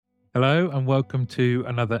Hello and welcome to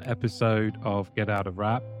another episode of Get Out of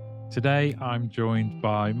Rap. Today I'm joined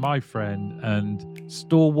by my friend and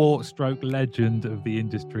stalwart stroke legend of the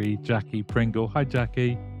industry, Jackie Pringle. Hi,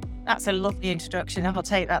 Jackie. That's a lovely introduction. I'll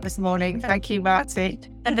take that this morning. Thank you,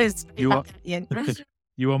 Martin. And it's You are,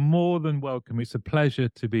 you are more than welcome. It's a pleasure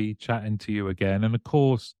to be chatting to you again. And of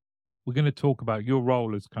course, we're going to talk about your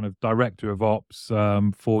role as kind of Director of Ops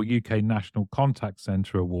for UK National Contact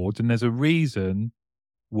Centre Awards. And there's a reason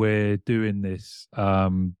we're doing this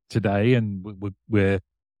today, and we're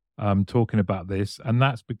talking about this, and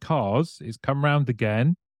that's because it's come round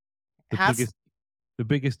again. The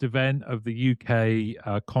biggest event of the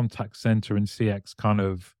UK contact centre and CX kind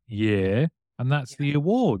of year, and that's the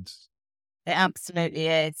awards. It absolutely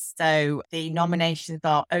is. So the nominations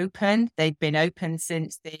are open. They've been open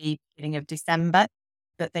since the beginning of December,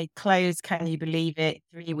 but they closed, can you believe it,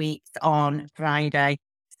 3 weeks on Friday.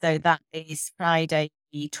 So that is Friday,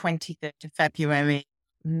 the 23rd of February,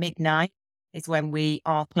 midnight is when we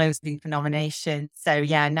are closing for nominations. So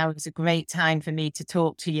yeah, now is a great time for me to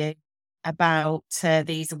talk to you about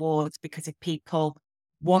these awards, because if people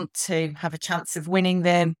want to have a chance of winning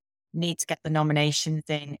them, need to get the nominations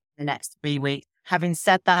in the next 3 weeks. Having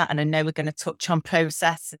said that, and I know we're going to touch on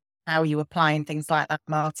process and how you apply and things like that,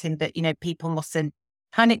 Martin, but people mustn't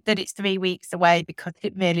panic that it's 3 weeks away, because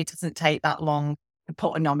it really doesn't take that long to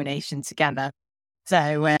put a nomination together.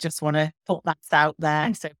 So I just want to put that out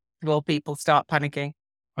there so before people start panicking.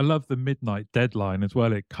 I love the midnight deadline as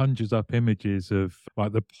well. It conjures up images of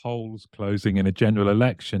like the polls closing in a general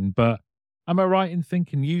election. But am I right in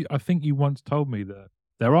thinking I think you once told me that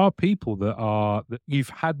there are people that you've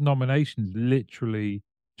had nominations literally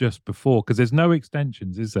just before, because there's no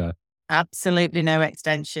extensions, is there? Absolutely no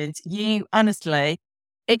extensions. Honestly,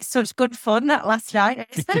 it's such good fun that last night.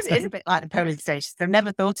 I suppose it is a bit like the polling stations. I've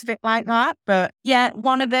never thought of it like that. But yeah,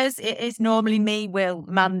 one of us, it is normally me, will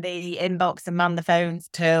man the inbox and man the phones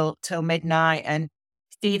till midnight and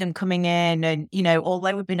see them coming in. And,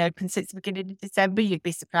 although we've been open since the beginning of December, you'd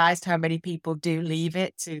be surprised how many people do leave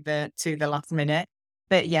it to the last minute.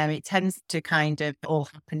 But yeah, it tends to kind of all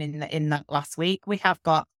happen in that last week. We have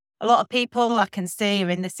got a lot of people I can see are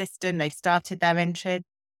in the system. They've started their entry.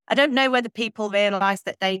 I don't know whether people realise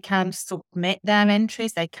that they can submit their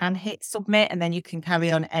entries. They can hit submit, and then you can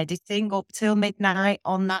carry on editing up till midnight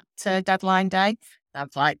on that deadline day.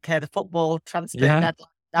 That's like the football transfer deadline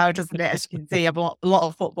now, doesn't it? As you can see, a lot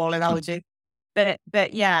of football analogy. But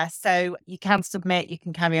yeah, so you can submit, you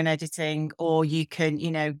can carry on editing, or you can,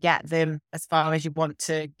 get them as far as you want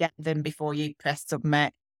to get them before you press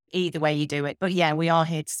submit. Either way you do it. But yeah, we are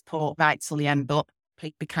here to support right till the end. But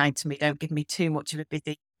please be kind to me. Don't give me too much of a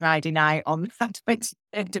busy Friday night on the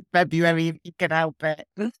 23rd of February if you can help it.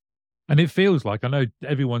 And it feels like, I know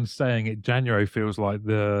everyone's saying it, January feels like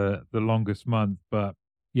the longest month, but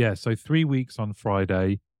yeah, so 3 weeks on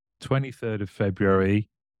Friday, 23rd of February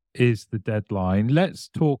is the deadline. Let's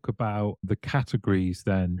talk about the categories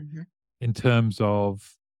then, in terms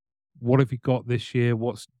of what have you got this year,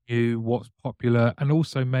 what's new, what's popular, and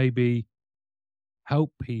also maybe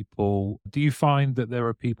help people. Do you find that there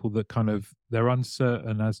are people that they're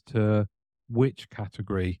uncertain as to which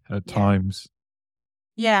category at times?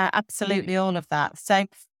 Yeah, absolutely. All of that. So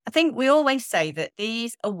I think we always say that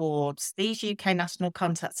these awards, these UK National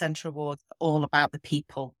Contact Centre Awards, are all about the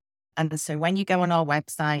people. And so when you go on our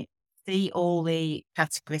website, see all the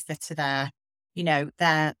categories that are there.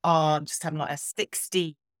 There are just having like a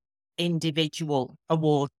 60 individual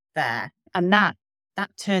awards there. And that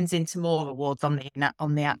turns into more awards on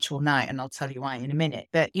the actual night. And I'll tell you why in a minute.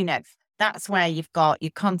 But, that's where you've got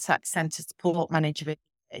your contact centre support manager,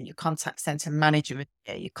 your contact centre manager,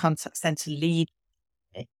 your contact centre lead,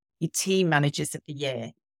 your team managers of the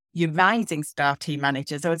year, your rising star team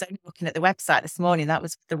managers. I was only looking at the website this morning. That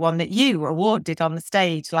was the one that you awarded on the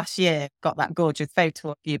stage last year. Got that gorgeous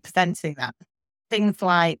photo of you presenting that. Things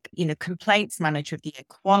like, complaints manager of the year,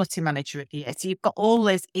 quality manager of the year. So you've got all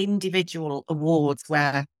those individual awards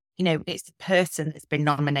where, it's the person that's been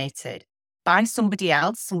nominated by somebody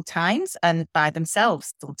else sometimes and by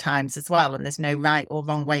themselves sometimes as well. And there's no right or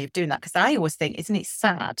wrong way of doing that. Because I always think, isn't it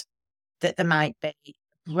sad that there might be a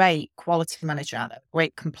great quality manager out there, a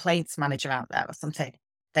great complaints manager out there or something.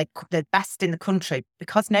 They're best in the country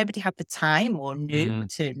because nobody had the time or knew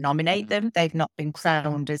to nominate them. They've not been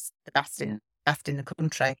crowned as the best in the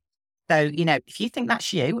country. So, if you think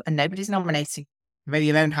that's you and nobody's nominating, throw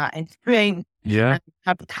your own hat in the ring. Yeah.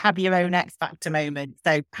 Have your own X Factor moment.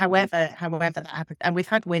 So however that happens, and we've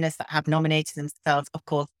had winners that have nominated themselves. Of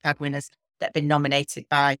course, we've had winners that have been nominated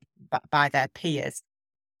by their peers.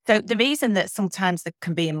 So the reason that sometimes there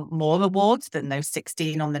can be more awards than those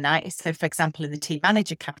 16 on the night is, so for example, in the team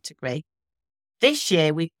manager category, this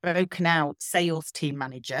year we've broken out sales team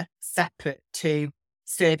manager separate to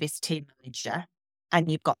service team manager. And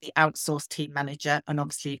you've got the outsourced team manager, and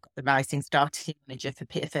obviously you've got the rising star team manager for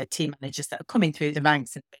team managers that are coming through the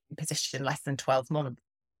ranks and in position less than 12 months.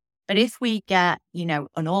 But if we get,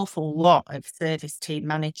 an awful lot of service team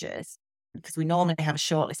managers, because we normally have a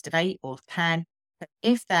shortlist of 8 or 10, but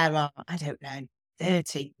if there are, I don't know,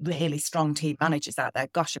 30 really strong team managers out there,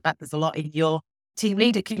 gosh, I bet there's a lot in your team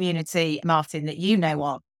leader community, Martin, that you know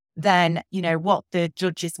of, then, what the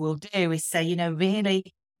judges will do is say,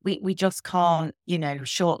 really, we just can't,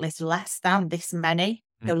 shortlist less than this many.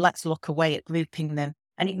 So let's look away at grouping them.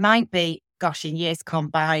 And it might be, gosh, in years gone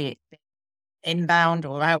by, it's been inbound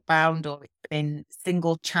or outbound, or it's been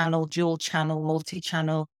single channel, dual channel,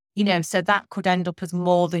 multi-channel, so that could end up as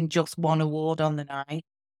more than just one award on the night.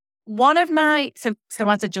 One of my, so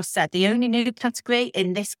as I just said, the only new category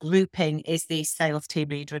in this grouping is the sales team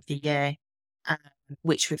leader of the year,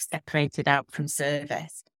 which we've separated out from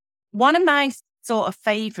service. One of my sort of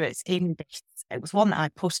favourites in this, it was one that I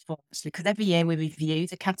pushed for actually, because every year we review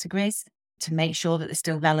the categories to make sure that they're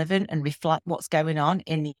still relevant and reflect what's going on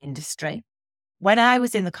in the industry. When I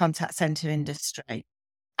was in the contact centre industry,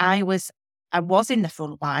 I was in the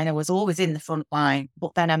front line. I was always in the front line,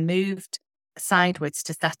 but then I moved sideways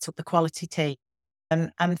to set up the quality team.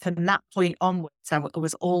 And from that point onwards, I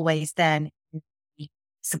was always then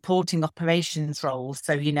supporting operations roles.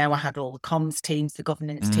 So, I had all the comms teams, the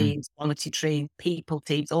governance teams, quality teams, people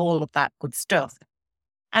teams, all of that good stuff.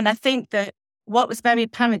 And I think that what was very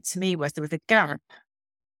apparent to me was there was a gap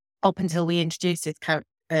up until we introduced this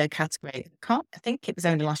category. I think it was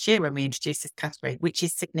only last year when we introduced this category, which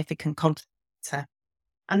is significant contributor.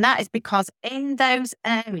 And that is because in those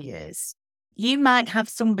areas, you might have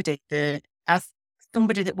somebody that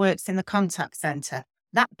works in the contact centre.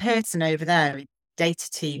 That person over there is the data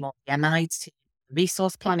team or the MI team,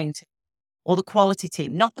 resource planning team, or the quality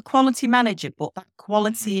team, not the quality manager, but that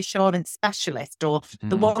quality assurance specialist, or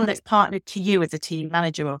the one that's partnered to you as a team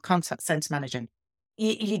manager or a contact centre manager.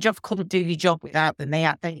 You just couldn't do your job without them.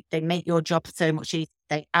 They make your job so much easier.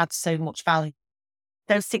 They add so much value.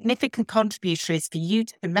 So significant contributor is for you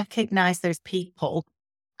to recognise those people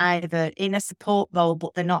either in a support role,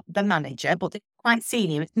 but they're not the manager, but they're quite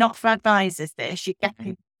senior. It's not for advisors this.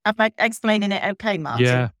 Am I explaining it okay, Martin?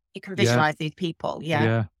 Yeah. You can visualise these people.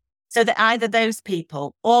 Yeah. So that either those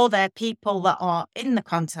people or they're people that are in the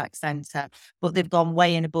contact centre, but they've gone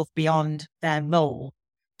way and above beyond their role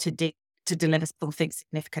to deliver something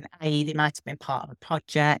significant, i.e. they might have been part of a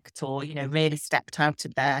project or, really stepped out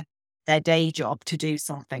of their day job to do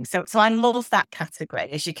something. So I love that category,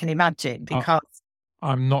 as you can imagine, because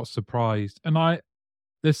I'm not surprised. And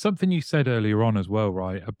there's something you said earlier on as well,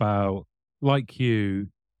 right? About, like you,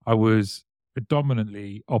 I was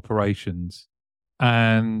predominantly operations.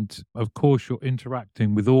 And of course, you're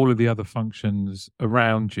interacting with all of the other functions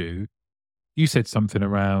around you. You said something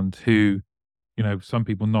around who, some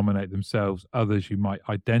people nominate themselves, others you might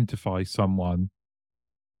identify someone.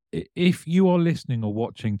 If you are listening or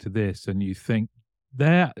watching to this and you think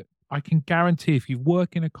I can guarantee if you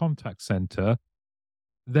work in a contact center,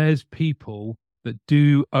 there's people that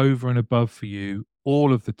do over and above for you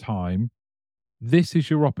all of the time. This is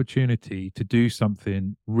your opportunity to do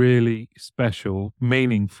something really special,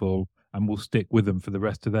 meaningful, and will stick with them for the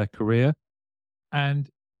rest of their career. And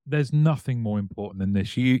there's nothing more important than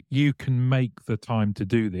this. You can make the time to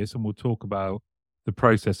do this, and we'll talk about the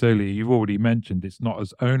process earlier. You've already mentioned it's not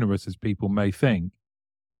as onerous as people may think,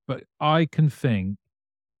 but I can think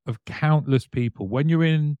of countless people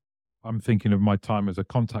I'm thinking of my time as a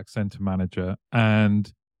contact center manager,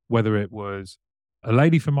 and whether it was a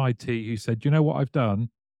lady from IT who said, you know what I've done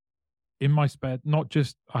in my spare,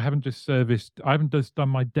 I haven't just done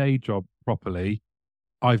my day job properly.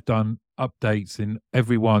 I've done updates in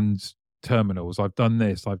everyone's terminals. I've done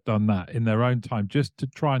this, I've done that in their own time, just to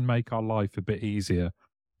try and make our life a bit easier,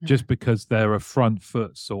 just because they're a front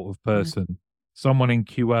foot sort of person. Someone in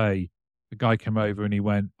QA, the guy came over and he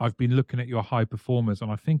went, I've been looking at your high performers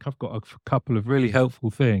and I think I've got a couple of really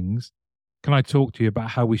helpful things. Can I talk to you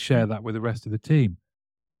about how we share that with the rest of the team?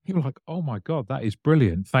 People are like, oh my God, that is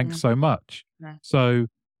brilliant. Thanks so much. So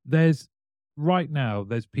right now,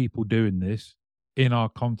 there's people doing this in our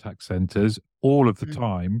contact centers all of the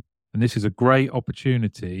time. And this is a great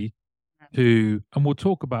opportunity and we'll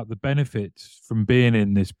talk about the benefits from being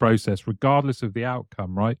in this process, regardless of the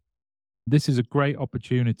outcome, right? This is a great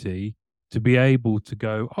opportunity to be able to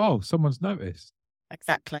go, oh, someone's noticed.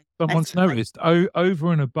 Exactly. Someone's noticed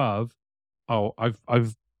over and above. Oh,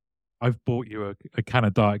 I've I've bought you a can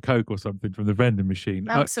of Diet Coke or something from the vending machine.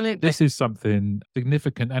 Absolutely. This is something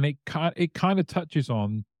significant, and it kind of touches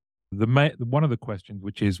on one of the questions,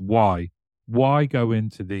 which is why. Why go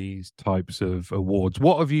into these types of awards?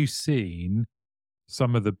 What have you seen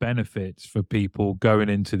some of the benefits for people going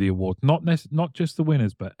into the award? Not just the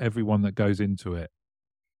winners, but everyone that goes into it.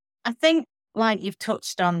 I think, like you've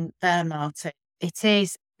touched on there, Martin, it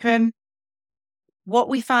is what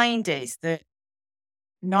we find is that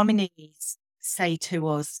nominees say to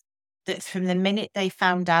us that from the minute they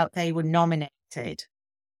found out they were nominated,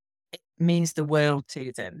 it means the world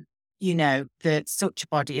to them. You know, that such a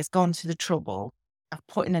body has gone to the trouble of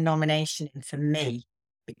putting a nomination in for me,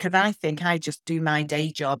 because I think I just do my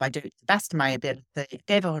day job. I do it to the best of my ability,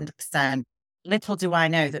 give 100%. Little do I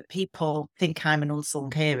know that people think I'm an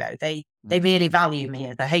unsung hero. They really value me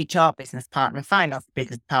as a HR business partner, a finance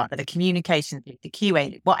business partner, the communications, the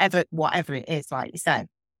QA, whatever it is, like you said.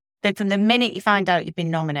 So from the minute you find out you've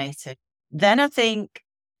been nominated, then I think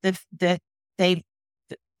the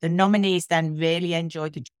nominees then really enjoy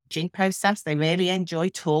the judging process. They really enjoy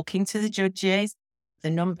talking to the judges. The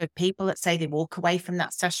number of people that say they walk away from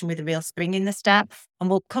that session with a real spring in the step. And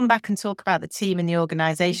we'll come back and talk about the team and the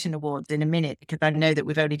organisation awards in a minute, because I know that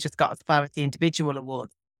we've only just got as far as the individual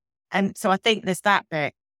awards. And so I think there's that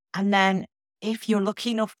bit. And then if you're lucky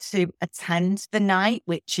enough to attend the night,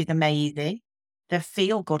 which is amazing, the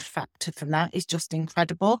feel-good factor from that is just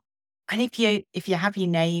incredible. And if you have your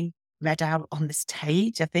name read out on the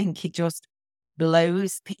stage, I think it just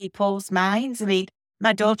blows people's minds. I mean,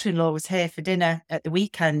 my daughter-in-law was here for dinner at the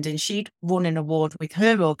weekend, and she'd won an award with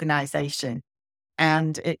her organisation.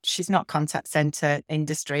 And she's not contact centre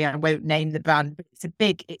industry. I won't name the brand, but it's a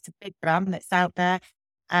big brand that's out there.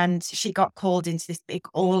 And she got called into this big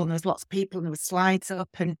hall, and there was lots of people, and there were slides up,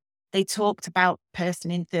 and they talked about the person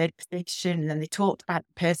in third position, and then they talked about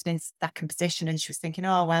the person in second position. And she was thinking,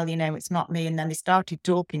 oh, well, you know, it's not me. And then they started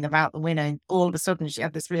talking about the winner, and all of a sudden she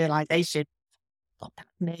had this realisation, oh, that's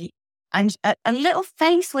me. And a little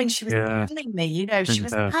face when she was telling me, you know, she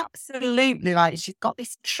was absolutely like, she's got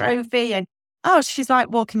this trophy, and she's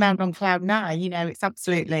like walking around on cloud nine. You know, it's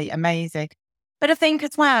absolutely amazing. But I think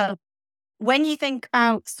as well, when you think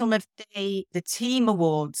about some of the team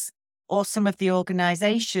awards or some of the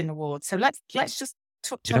organisation awards, so let's just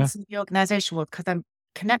touch on some of the organisation awards, because I'm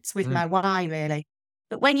connects with my why really.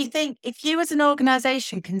 But when you think, if you as an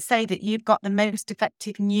organisation can say that you've got the most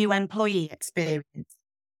effective new employee experience,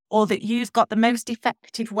 or that you've got the most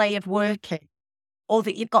effective way of working, or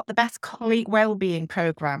that you've got the best colleague wellbeing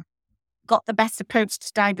programme, got the best approach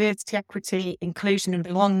to diversity, equity, inclusion and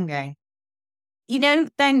belonging, you know,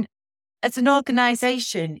 then as an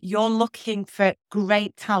organisation, you're looking for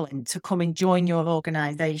great talent to come and join your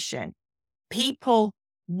organisation. People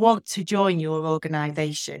want to join your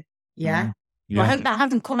organisation. Yeah. Well, I hope that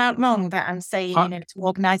hasn't come out wrong, that I'm saying, you know, to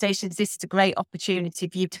organisations, this is a great opportunity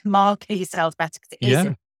for you to market yourselves better, because it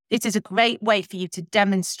isn't. It is a great way for you to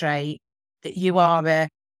demonstrate that you are a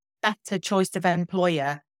better choice of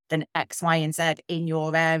employer than X, Y, and Z in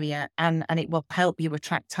your area, and it will help you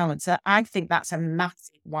attract talent. So I think that's a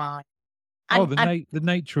massive why. The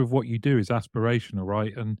nature of what you do is aspirational,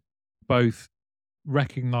 right? And both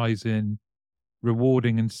recognizing,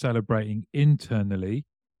 rewarding, and celebrating internally,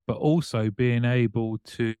 but also being able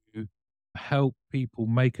to help people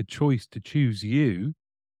make a choice to choose you.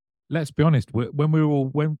 Let's be honest,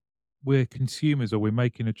 when we're consumers, or we're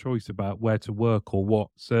making a choice about where to work or what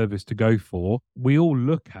service to go for, we all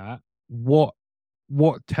look at what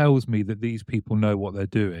tells me that these people know what they're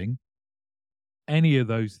doing. Any of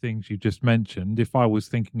those things you just mentioned, if I was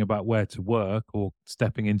thinking about where to work or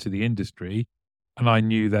stepping into the industry, and I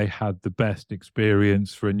knew they had the best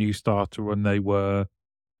experience for a new starter, and they were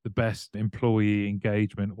the best employee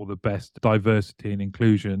engagement or the best diversity and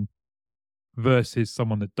inclusion versus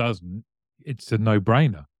someone that doesn't, it's a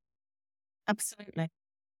no-brainer. Absolutely.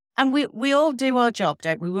 And we all do our job,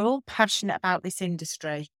 don't we? We're all passionate about this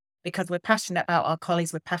industry because we're passionate about our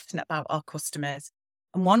colleagues, we're passionate about our customers.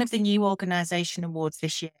 And one of the new organisation awards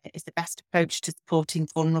this year is the best approach to supporting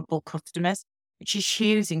vulnerable customers, which is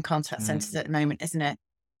huge in contact centres at the moment, isn't it?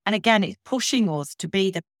 And again, it's pushing us to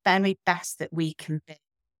be the very best that we can be.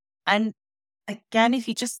 And again, if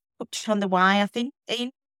you just touch on the why, I think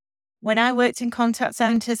when I worked in contact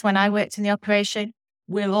centres, when I worked in the operation,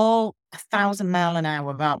 we're all 1,000 mile an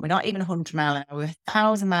hour, aren't we? Not even 100 mile an hour, we're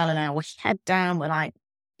 1,000 mile an hour, we're head down, we're like,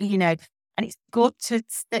 you know, and it's good to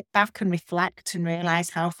sit back and reflect and realise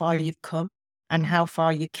how far you've come and how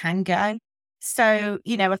far you can go. So,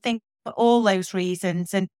 you know, I think for all those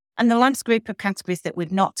reasons, and the last group of categories that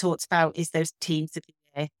we've not talked about is those teams of the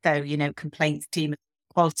year. So, you know, complaints team of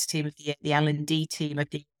quality team of the year, the L&D team of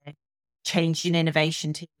the year, change and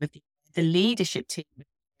innovation team of the leadership team.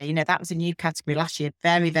 That was a new category last year,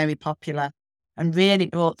 very, very popular, and really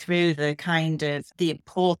brought through the kind of the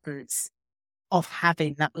importance of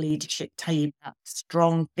having that leadership team, that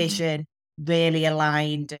strong vision, really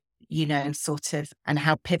aligned, sort of, and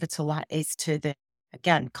how pivotal that is to the,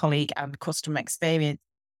 again, colleague and customer experience.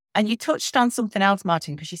 And you touched on something else,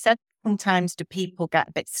 Martin, because you said sometimes do people get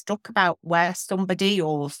a bit stuck about where somebody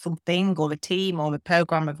or something or a team or a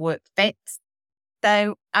program of work fits.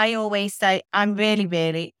 So I always say I'm really,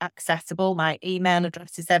 really accessible. My email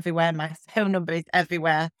address is everywhere. My phone number is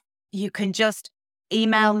everywhere. You can just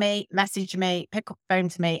email me, message me, pick up the phone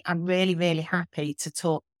to me. I'm really, really happy to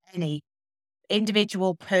talk any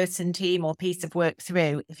individual person, team or piece of work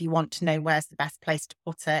through if you want to know where's the best place to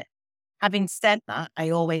put it. Having said that,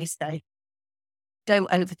 I always say, don't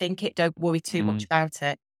overthink it. Don't worry too much about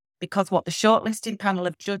it, because what the shortlisting panel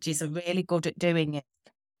of judges are really good at doing is,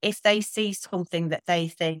 if they see something that they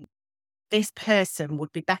think this person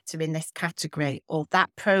would be better in this category, or that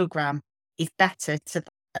program is better to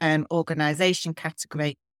the organisation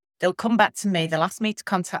category, they'll come back to me. They'll ask me to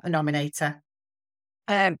contact the nominator.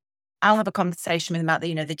 I'll have a conversation with them about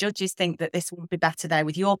the judges think that this would be better there.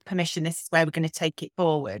 With your permission, this is where we're going to take it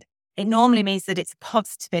forward. It normally means that it's a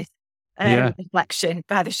positive reflection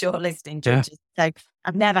by the shortlisting judges. So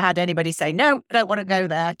I've never had anybody say, no, I don't want to go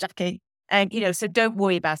there, Jackie. So don't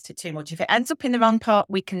worry about it too much. If it ends up in the wrong part,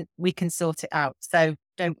 we can sort it out. So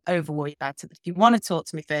don't over worry about it. But if you want to talk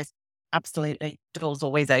to me first, absolutely, door's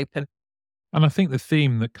always open. And I think the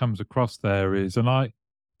theme that comes across there is,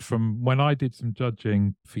 from when I did some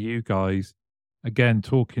judging for you guys, again,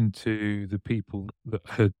 talking to the people that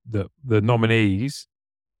had the nominees,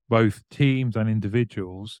 both teams and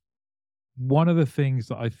individuals, one of the things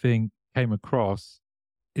that I think came across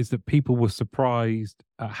is that people were surprised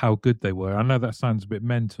at how good they were. I know that sounds a bit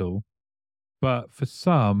mental, but for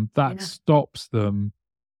some, that stops them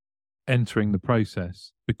entering the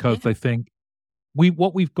process, because they think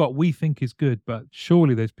what we've got, we think is good, but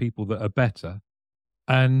surely there's people that are better.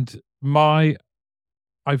 And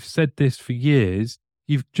I've said this for years,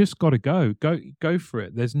 you've just got to go for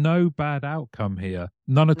it. There's no bad outcome here,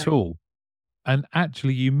 none at all. And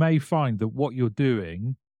actually, you may find that what you're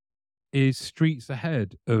doing is streets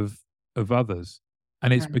ahead of others.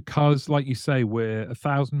 And it's because, like you say, we're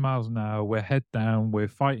 1,000 miles an hour, we're head down, we're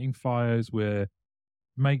fighting fires, we're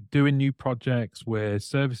doing new projects, we're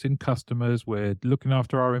servicing customers, we're looking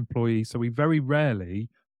after our employees. So we very rarely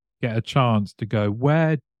get a chance to go,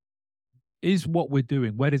 where is what we're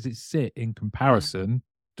doing? Where does it sit in comparison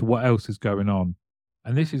to what else is going on?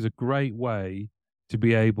 And this is a great way to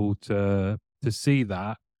be able to see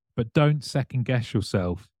that, but don't second guess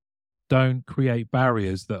yourself. Don't create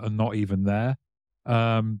barriers that are not even there,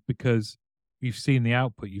 because you've seen the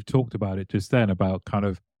output. You've talked about it just then, about kind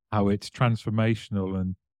of how it's transformational,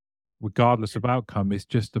 and regardless of outcome, it's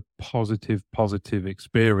just a positive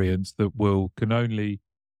experience that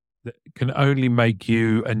can only make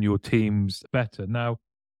you and your teams better. Now,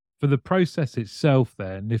 for the process itself,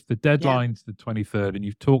 then, if the deadline's the 23rd and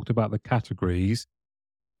you've talked about the categories,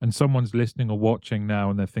 and someone's listening or watching now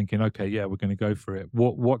and they're thinking, okay, yeah, we're going to go for it,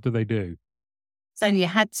 what do they do? So you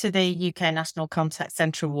head to the UK National Contact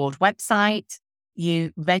Centre Award website,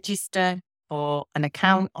 you register for an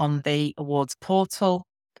account on the awards portal,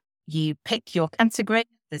 you pick your category.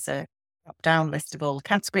 There's a drop-down list of all the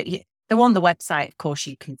categories. Though on the website, of course,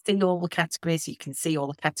 you can see all the categories, you can see all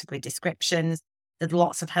the category descriptions. There's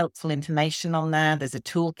lots of helpful information on there. There's a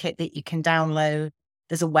toolkit that you can download.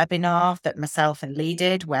 There's a webinar that myself and Lee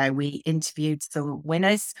did where we interviewed some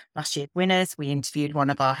winners, last year's winners. We interviewed one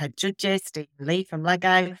of our head judges, Stephen Lee from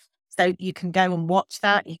Lego. So you can go and watch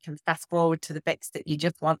that. You can fast forward to the bits that you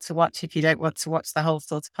just want to watch if you don't want to watch the whole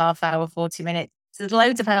sort of half hour, 40 minutes. So there's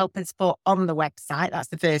loads of help and support on the website. That's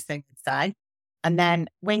the first thing I'd say. And then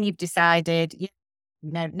when you've decided,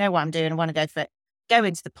 know what I'm doing, I want to go for it, go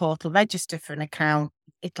into the portal, register for an account.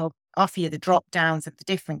 It'll offer you the drop downs of the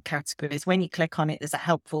different categories. When you click on it, there's a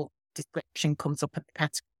helpful description comes up at the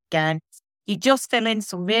category again. You just fill in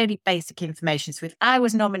some really basic information. So if I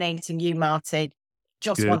was nominating you, Martin,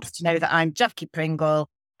 just wants to know that I'm Jackie Pringle,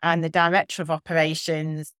 I'm the Director of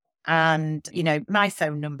Operations, and, my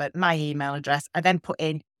phone number, my email address. I then put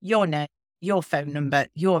in your name, your phone number,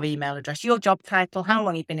 your email address, your job title, how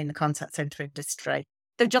long you've been in the contact centre industry.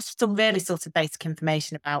 So just some really sort of basic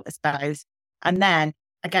information about us both. And then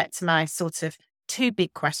I get to my sort of two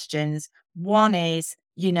big questions. One is,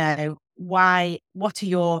 what are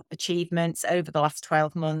your achievements over the last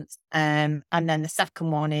 12 months? And then the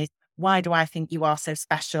second one is, why do I think you are so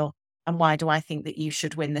special and why do I think that you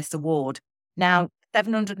should win this award? Now,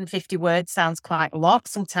 750 words sounds quite a lot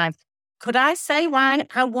sometimes. Could I say why,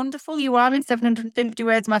 how wonderful you are in 750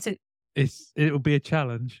 words, Martin? It'll be a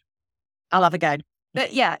challenge. I'll have a go.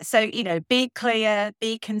 But yeah, so, be clear,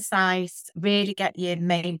 be concise, really get your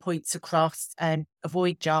main points across and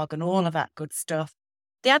avoid jargon, all of that good stuff.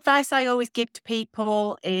 The advice I always give to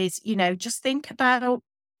people is, just think about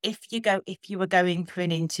if you were going for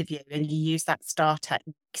an interview and you use that STAR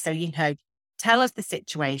technique. So, tell us the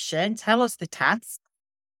situation, tell us the task.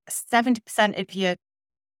 70% of your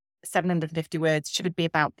 750 words should be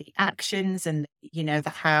about the actions and,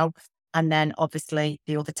 the how. And then obviously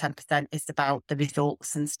the other 10% is about the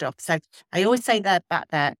results and stuff. So I always say that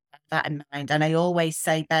in mind. And I always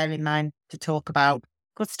say, bear in mind to talk about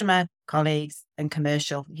customer, colleagues and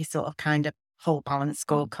commercial, your sort of kind of whole balance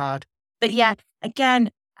scorecard. But yeah,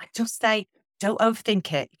 again, I just say, don't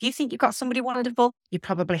overthink it. If you think you've got somebody wonderful, you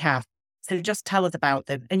probably have. So just tell us about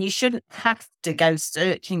them. And you shouldn't have to go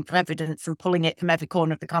searching for evidence and pulling it from every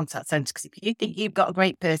corner of the contact centre. Because if you think you've got a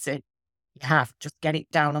great person, you have. Just get it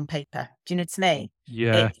down on paper. Do you know what I mean?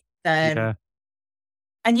 Yeah. Yeah.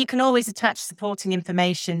 And you can always attach supporting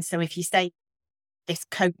information. So if you say this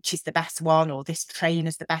coach is the best one, or this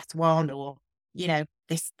trainer's the best one, or,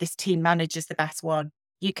 this team manager's the best one,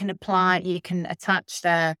 you can attach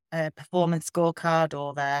their performance scorecard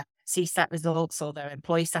or their CSAT results or their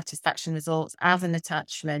employee satisfaction results as an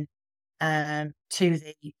attachment to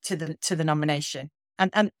the nomination.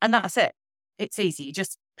 And that's it. It's easy. You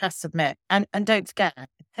just press submit. And don't forget,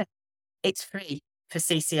 it's free for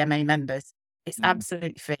CCMA members. It's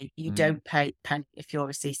absolutely free. You don't pay a penny if you're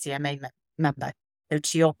a CCMA member. So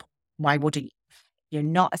to your point, why wouldn't you? You're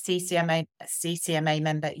not a CCMA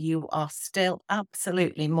member, you are still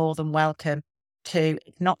absolutely more than welcome to.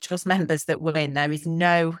 It's not just members that win. There is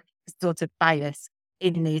no sort of bias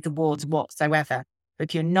in these awards whatsoever. But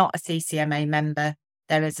if you're not a CCMA member,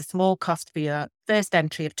 there is a small cost for your first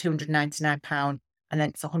entry of £299, and then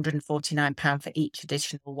it's £149 for each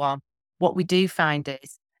additional one. What we do find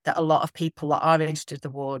is that a lot of people that are interested in the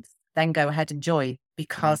awards then go ahead and join,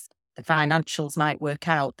 because the financials might work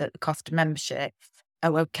out that the cost of membership,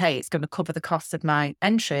 okay, it's going to cover the cost of my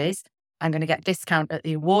entries. I'm going to get discount at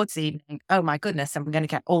the awards evening. Oh my goodness, I'm going to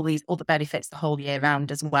get all the benefits the whole year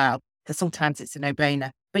round as well. So sometimes it's a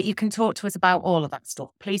no-brainer. But you can talk to us about all of that stuff.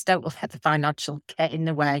 Please don't let the financial get in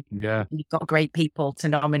the way. Yeah. You've got great people to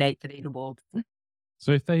nominate for these awards.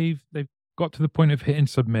 So if they've got to the point of hitting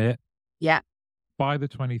submit, yeah, by the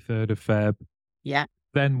 23rd of Feb, yeah,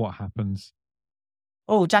 then what happens?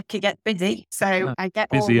 Oh, Jackie gets busy. So I get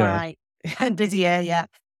busier. all my busier, yeah.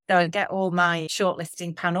 So I get all my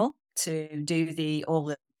shortlisting panel to do all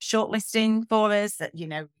the shortlisting for us. That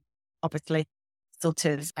obviously sort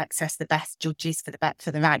of access the best judges for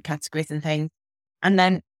the right categories and things, and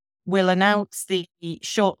then we'll announce the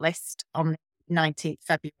shortlist on the 19th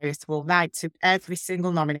February. So we'll write to every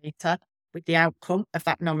single nominator with the outcome of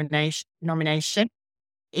that nomination.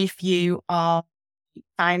 If you are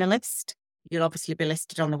a finalist, you'll obviously be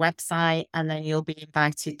listed on the website, and then you'll be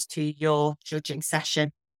invited to your judging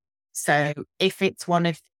session. So if it's one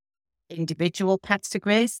of individual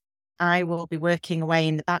categories, I will be working away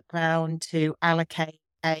in the background to allocate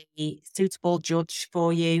a suitable judge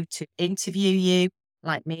for you to interview you,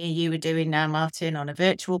 like me and you are doing now, Martin, on a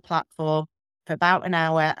virtual platform for about an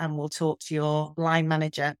hour, and we'll talk to your line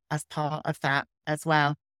manager as part of that as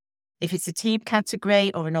well. If it's a team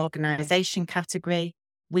category or an organisation category,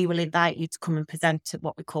 we will invite you to come and present at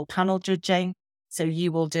what we call panel judging. So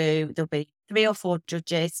there'll be 3 or 4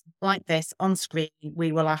 judges like this on screen.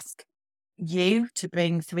 We will ask you to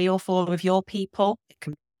bring 3 or 4 of your people. It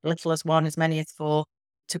can be little as 1, as many as 4,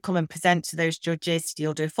 to come and present to those judges.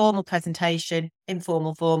 You'll do a formal presentation,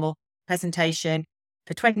 informal, formal presentation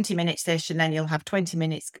for 20 minutes ish, and then you'll have 20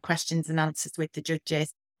 minutes questions and answers with the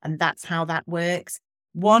judges. And that's how that works.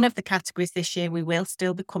 One of the categories this year we will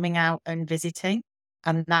still be coming out and visiting,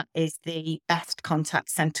 and that is the best contact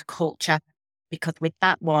centre culture, because with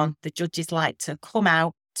that one, the judges like to come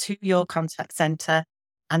out to your contact centre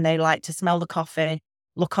and they like to smell the coffee,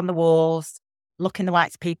 look on the walls, look in the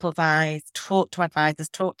white people's eyes, talk to advisors,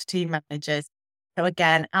 talk to team managers. So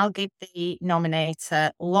again, I'll give the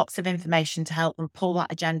nominator lots of information to help them pull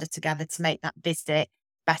that agenda together to make that visit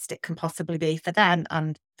best it can possibly be for them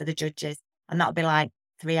and for the judges. And that'll be like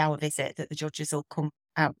 3-hour visit that the judges will come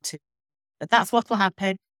out to. But that's what will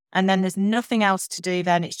happen. And then there's nothing else to do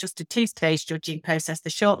then. It's just a 2-stage judging process, the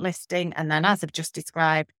shortlisting. And then, as I've just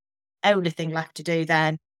described, only thing left to do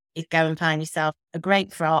then is go and find yourself a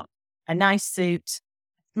great frock, a nice suit,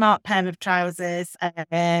 smart pair of trousers,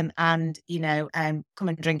 and come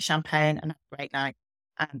and drink champagne and have a great night.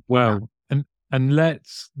 Well, and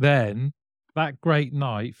let's then that great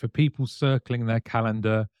night for people circling their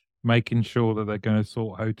calendar, making sure that they're going to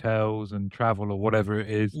sort hotels and travel or whatever it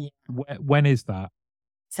is. Yeah. When is that?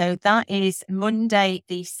 So that is Monday,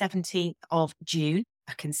 the 17th of June.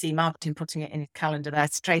 I can see Martin putting it in his calendar there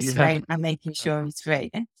straight away and making sure he's free.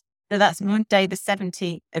 So that's Monday, the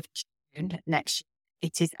 17th of June next year.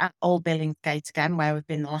 It is at Old Billingsgate again, where we've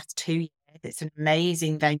been the last 2 years. It's an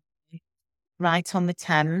amazing venue, right on the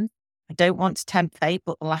Thames. I don't want to tempt fate,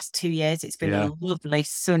 but the last 2 years it's been a lovely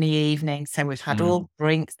sunny evening. So we've had all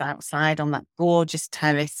drinks outside on that gorgeous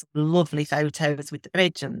terrace, lovely photos with the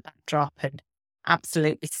bridge and the backdrop, and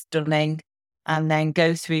absolutely stunning. And then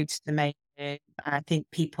go through to the main room. I think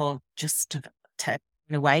people just taken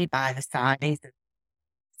away by the size and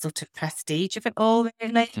sort of prestige of it all,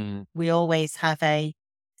 really. We always have a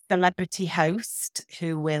celebrity host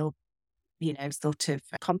who will, sort of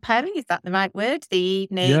comparing, is that the right word? The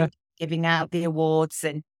evening, giving out the awards.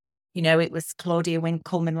 And, it was Claudia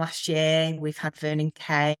Winkleman last year. We've had Vernon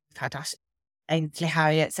Kay, we've had Ainsley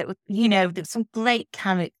Harriott. So, there's some great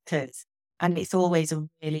characters. And it's always a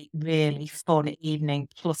really, really fun evening.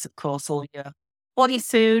 Plus, of course, all your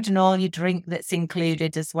food and all your drink that's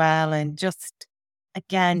included as well. And just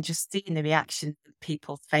seeing the reactions of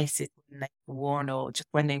people's faces when they've worn or just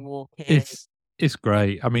when they walk in. It's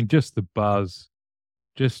great. I mean, just the buzz,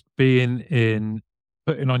 just putting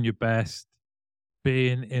on your best,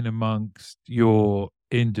 being in amongst your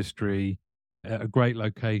industry at a great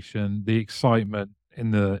location, the excitement in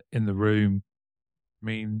the room. I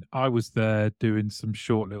mean, I was there doing some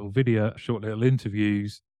short little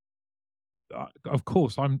interviews. Of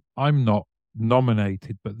course, I'm not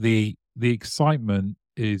nominated, but the excitement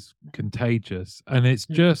is contagious, and it's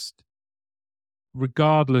just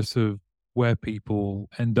regardless of where people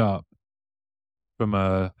end up from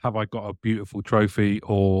have I got a beautiful trophy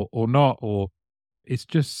or not, or it's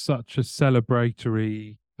just such a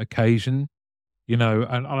celebratory occasion,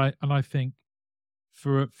 and I think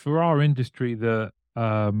for our industry that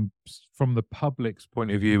from the public's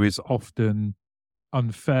point of view is often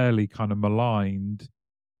unfairly kind of maligned.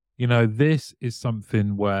 This is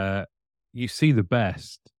something where you see the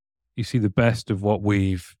best of what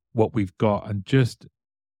we've got, and just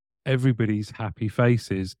everybody's happy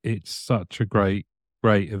faces. It's such a great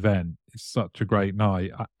event. It's such a great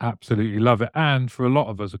night. I absolutely love it. And for a lot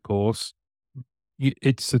of us, of course,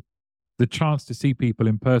 it's the chance to see people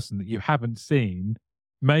in person that you haven't seen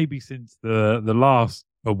maybe since the last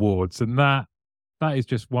awards, and that is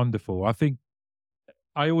just wonderful. I think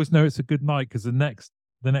I always know it's a good night because the next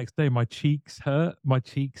day my cheeks hurt, my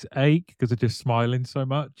cheeks ache because I'm just smiling so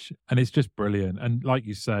much, and it's just brilliant. And like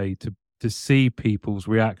you say, to see people's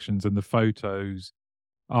reactions and the photos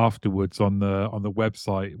afterwards on the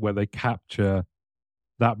website where they capture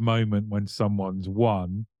that moment when someone's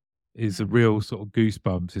won is a real sort of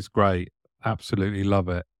goosebumps. It's great. Absolutely love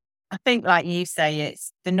it. I think, like you say,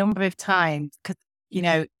 it's the number of times, because,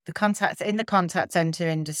 the contact center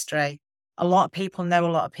industry, a lot of people know a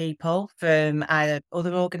lot of people from either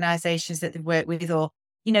other organizations that they've worked with, or,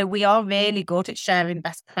 we are really good at sharing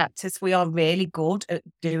best practice. We are really good at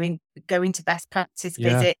going to best practice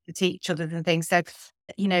visits to teach others and things. So,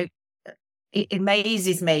 it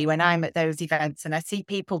amazes me when I'm at those events and I see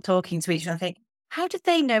people talking to each other. I think, how did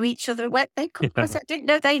they know each other? Where they come across? I didn't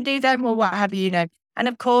know they do them, or what have you, And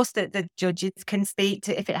of course, that the judges can speak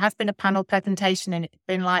to, if it has been a panel presentation and it's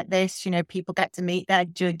been like this, people get to meet their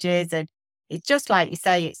judges, and it's just like you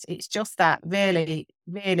say, it's just that really,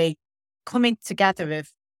 really coming together of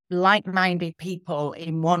like-minded people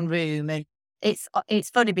in one room. And it's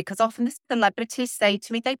funny because often the celebrities say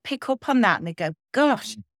to me, they pick up on that and they go,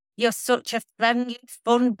 "Gosh, you're such a friendly,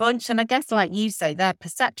 fun bunch." And I guess, like you say, their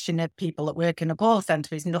perception of people that work in a call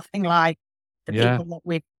centre is nothing like the people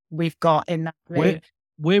that we've got in that room.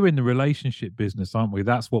 We're in the relationship business, aren't we?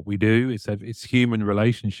 That's what we do. It's human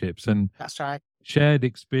relationships, and that's right. Shared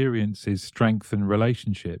experiences strengthen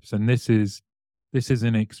relationships, and this is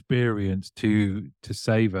an experience to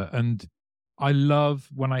savor. And I love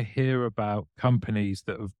when I hear about companies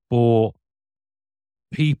that have brought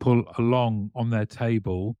people along on their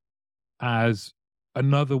table as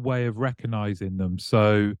another way of recognizing them.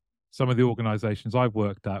 So some of the organizations I've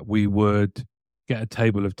worked at, we would get a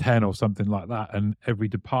table of 10 or something like that, and every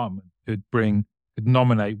department could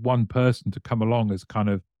nominate one person to come along as kind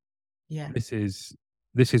of, this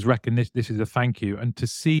is recognition, this is a thank you. And to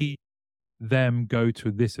see them go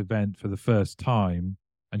to this event for the first time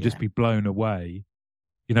and just be blown away,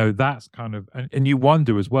 that's kind of, and you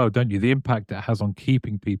wonder as well, don't you, the impact it has on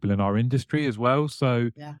keeping people in our industry as well. So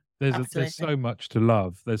Yeah, there's absolutely. so much to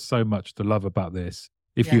love. There's so much to love about this.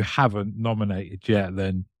 If you Yeah, haven't nominated yet,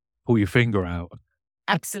 then pull your finger out.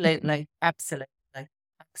 absolutely. Absolutely.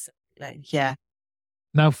 Absolutely. Yeah.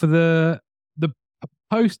 Now, for the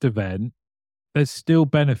post event, there's still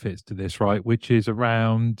benefits to this, right? Which is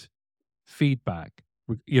around feedback,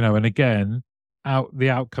 and again, the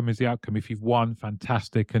outcome is the outcome. If you've won,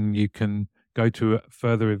 fantastic, and you can go to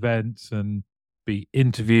further events and be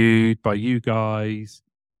interviewed by you guys.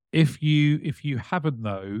 If you haven't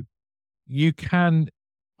though, you can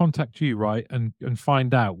contact you, right, and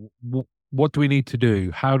find out what do we need to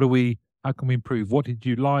do, how can we improve, what did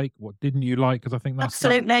you like, what didn't you like, because I think that's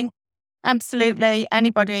Absolutely. Absolutely.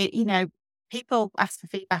 Anybody, people ask for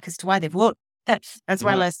feedback as to why they've won, as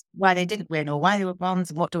well as why they didn't win or why they were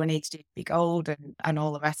bronze and what do I need to do to be gold and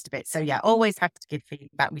all the rest of it. So yeah, always have to give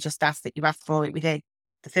feedback. We just ask that you ask for it within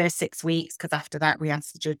the first 6 weeks, because after that we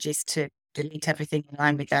ask the judges to delete everything in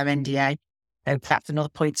line with their NDA. So perhaps another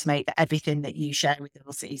point to make, that everything that you share with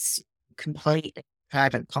us is completely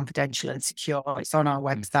private, confidential and secure. It's on our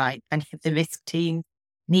website. And if the risk team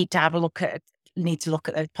need to look at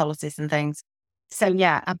those policies and things. So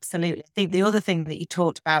yeah, absolutely. I think the other thing that you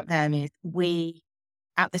talked about then is we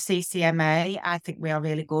at the CCMA, I think we are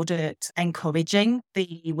really good at encouraging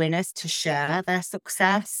the winners to share their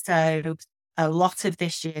success. So a lot of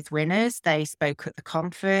this year's winners, they spoke at the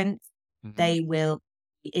conference. They will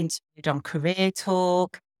be interviewed on Career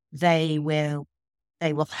Talk. They will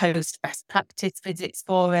host best practice visits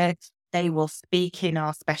for it. They will speak in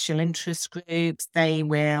our special interest groups. They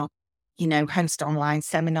will, host online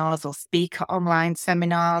seminars or speak at online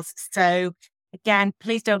seminars. So again,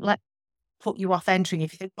 please don't put you off entering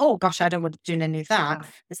if you think, oh gosh, I don't want to do any of that.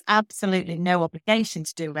 There's absolutely no obligation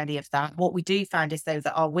to do any of that. What we do find is, though,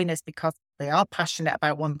 that our winners, because they are passionate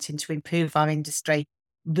about wanting to improve our industry,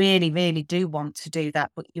 really, really do want to do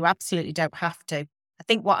that, but you absolutely don't have to. I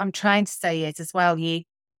think what I'm trying to say is as well, you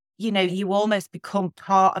almost become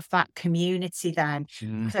part of that community then.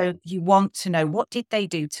 So you want to know, what did they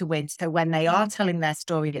do to win? So when they are telling their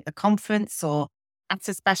story at the conference or at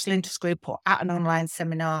a special interest group or at an online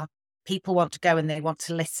seminar, people want to go and they want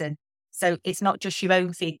to listen. So it's not just your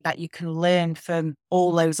own feedback. You can learn from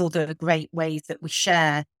all those other great ways that we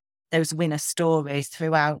share those winner stories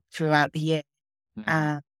throughout the year.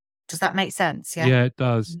 Does that make sense? Yeah. Yeah, it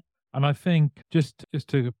does. And I think just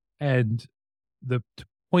to end, to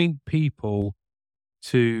point people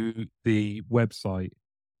to the website.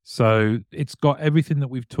 So it's got everything that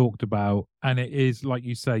we've talked about, and it is, like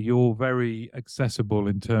you say, you're very accessible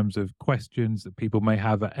in terms of questions that people may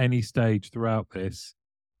have at any stage throughout this.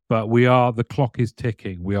 But the clock is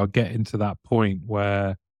ticking. We are getting to that point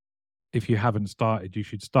where if you haven't started, you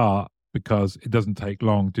should start, because it doesn't take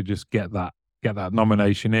long to just get that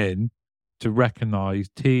nomination in, to recognize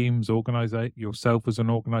teams, organize yourself as an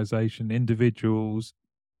organization, individuals,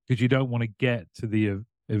 because you don't want to get to the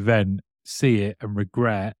event, see it, and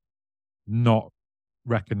regret not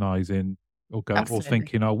recognizing or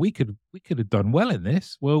thinking, oh, we could have done well in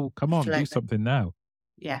this. Well, come on, do something now.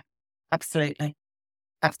 Yeah, absolutely.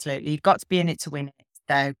 You've got to be in it to win it.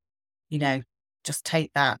 So, just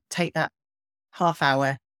take that half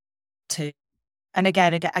hour to, and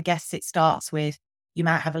again, I guess it starts with, you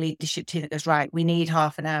might have a leadership team that goes, right, we need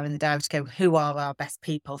half an hour in the day to go, who are our best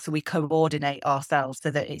people? So we coordinate ourselves so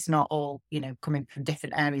that it's not all, coming from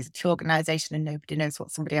different areas of the organisation and nobody knows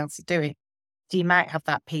what somebody else is doing. So you might have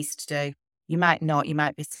that piece to do. You might not. You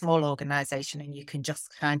might be a small organisation and you can just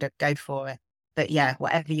kind of go for it. But yeah,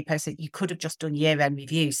 whatever you posted, you could have just done year-end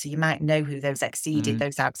review. So you might know who those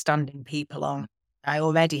those outstanding people are. I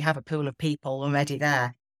already have a pool of people already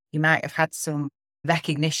there. You might have had some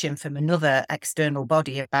recognition from another external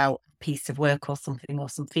body about a piece of work or something, or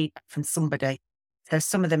some feedback from somebody. So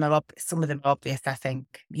some of them are obvious. I think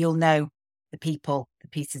you'll know the people, the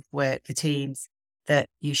pieces of work, the teams that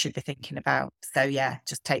you should be thinking about. So yeah,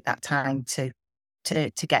 just take that time to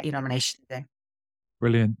get your nomination in.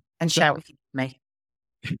 Brilliant. And shout with me.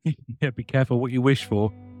 Yeah, be careful what you wish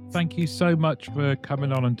for. Thank you so much for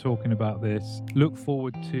coming on and talking about this. Look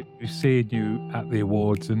forward to seeing you at the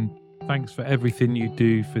awards, and thanks for everything you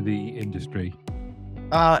do for the industry.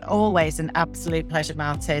 Always an absolute pleasure,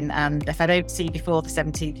 Martin. And if I don't see you before the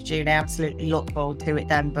 17th of June, I absolutely look forward to it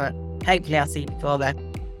then, but hopefully I'll see you before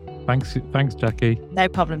then. Thanks, Jackie. No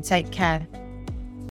problem. Take care.